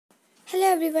Hello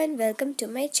everyone, welcome to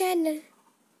my channel.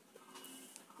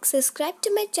 Subscribe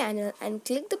to my channel and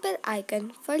click the bell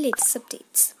icon for latest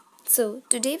updates. So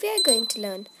today we are going to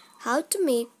learn how to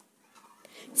make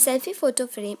selfie photo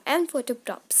frame and photo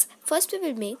props. First we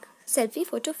will make selfie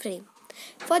photo frame.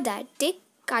 For that, take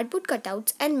cardboard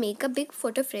cutouts and make a big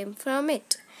photo frame from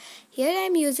it. Here I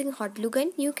am using hot glue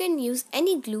gun. You can use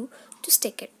any glue to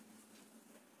stick it.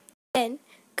 Then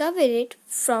cover it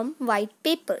from white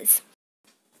papers.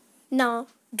 Now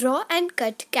draw and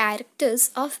cut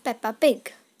characters of Peppa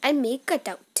Pig and make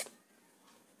cutout.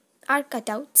 Our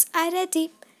cutouts are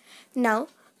ready. Now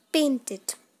paint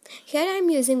it. Here I am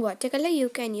using watercolor. You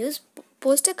can use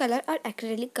poster color or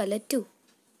acrylic color too.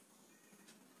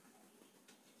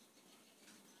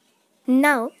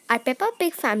 Now our Peppa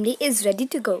Pig family is ready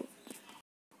to go.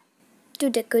 To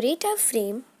decorate our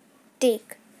frame,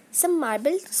 take some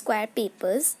marble square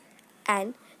papers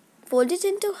and fold it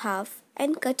into half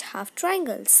and cut half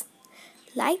triangles.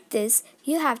 Like this,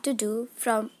 you have to do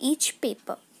from each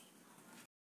paper.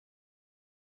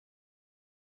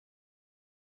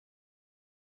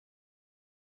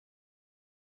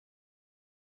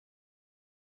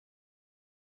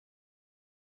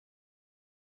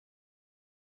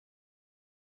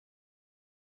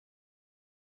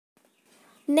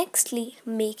 Nextly,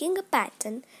 making a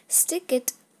pattern, stick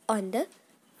it on the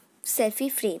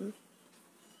selfie frame.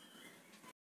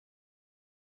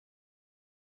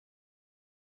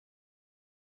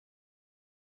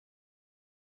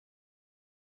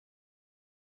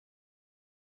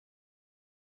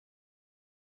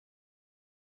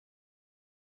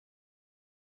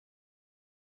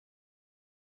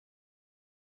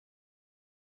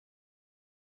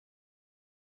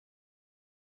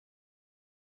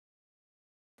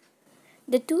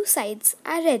 The two sides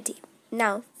are ready.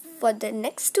 Now for the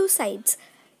next two sides,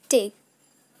 take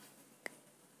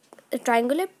a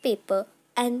triangular paper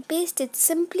and paste it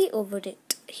simply over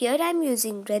it. Here I am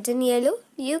using red and yellow.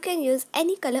 You can use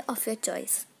any color of your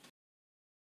choice.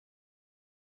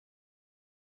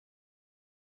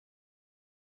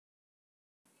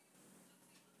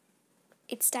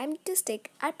 It's time to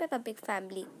stick our Peppa Pig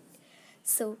family.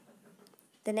 So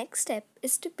the next step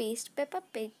is to paste Peppa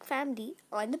Pig family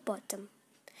on the bottom.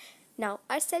 Now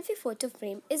our selfie photo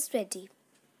frame is ready.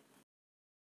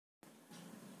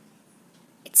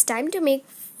 It's time to make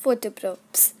photo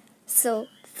props. So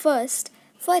first,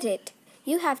 for it,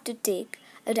 you have to take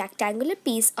a rectangular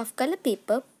piece of color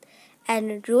paper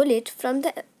and roll it from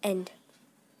the end.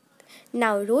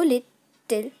 Now roll it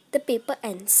till the paper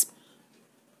ends.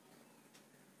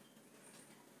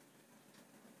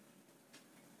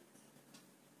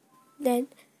 Then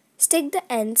stick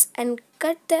the ends and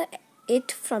cut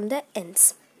it from the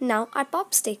ends. Now our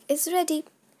Popstic is ready.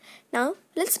 Now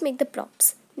let's make the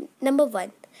props. Number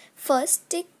 1. First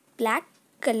take black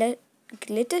color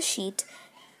glitter sheet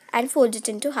and fold it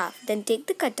into half. Then take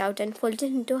the cutout and fold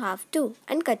it into half too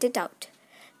and cut it out.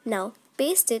 Now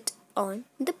paste it on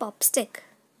the Popstic.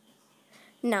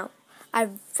 Now our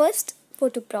first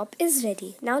photo prop is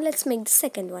ready. Now let's make the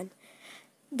second one.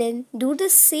 Then do the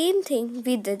same thing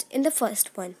we did in the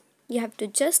first one. You have to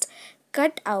just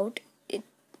cut out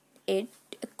it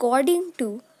according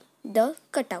to the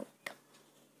cutout.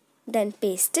 Then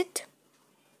paste it.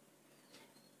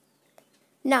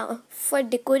 Now for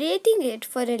decorating it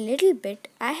for a little bit,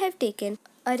 I have taken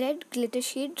a red glitter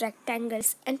sheet rectangle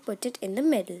and put it in the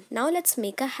middle. Now let's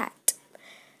make a hat.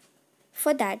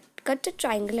 For that, cut a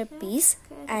triangular piece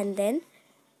and then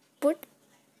put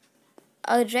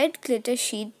a red glitter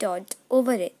sheet dot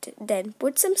over it. Then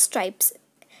put some stripes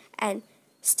and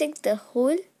stick the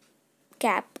whole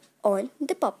cap on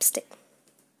the Popstic.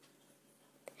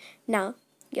 Now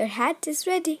your hat is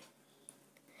ready.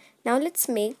 Now let's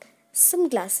make some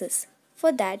glasses.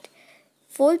 For that,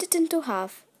 fold it into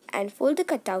half and fold the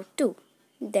cutout too.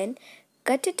 Then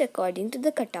cut it according to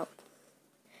the cutout.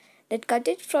 Then cut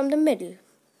it from the middle.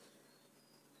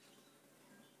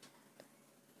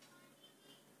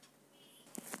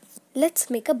 Let's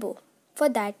make a bow. For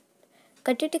that,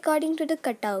 cut it according to the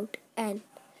cutout and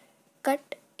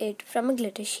cut it from a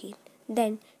glitter sheet.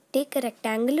 Then take a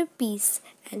rectangular piece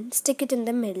and stick it in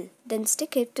the middle. Then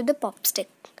stick it to the Popstic.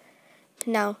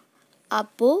 Now our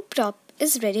bow prop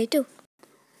is ready too.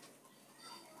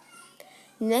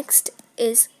 Next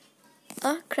is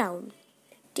a crown.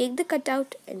 Take the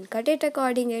cutout and cut it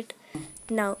according it.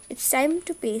 Now it's time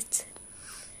to paste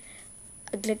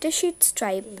a glitter sheet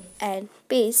stripe and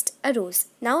paste a rose.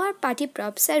 Now our party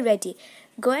props are ready.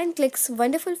 Go and click some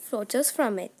wonderful photos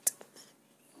from it.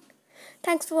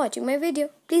 Thanks for watching my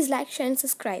video. Please like, share and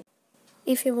subscribe.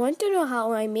 If you want to know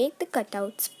how I make the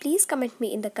cutouts, please comment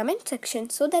me in the comment section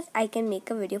so that I can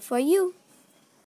make a video for you.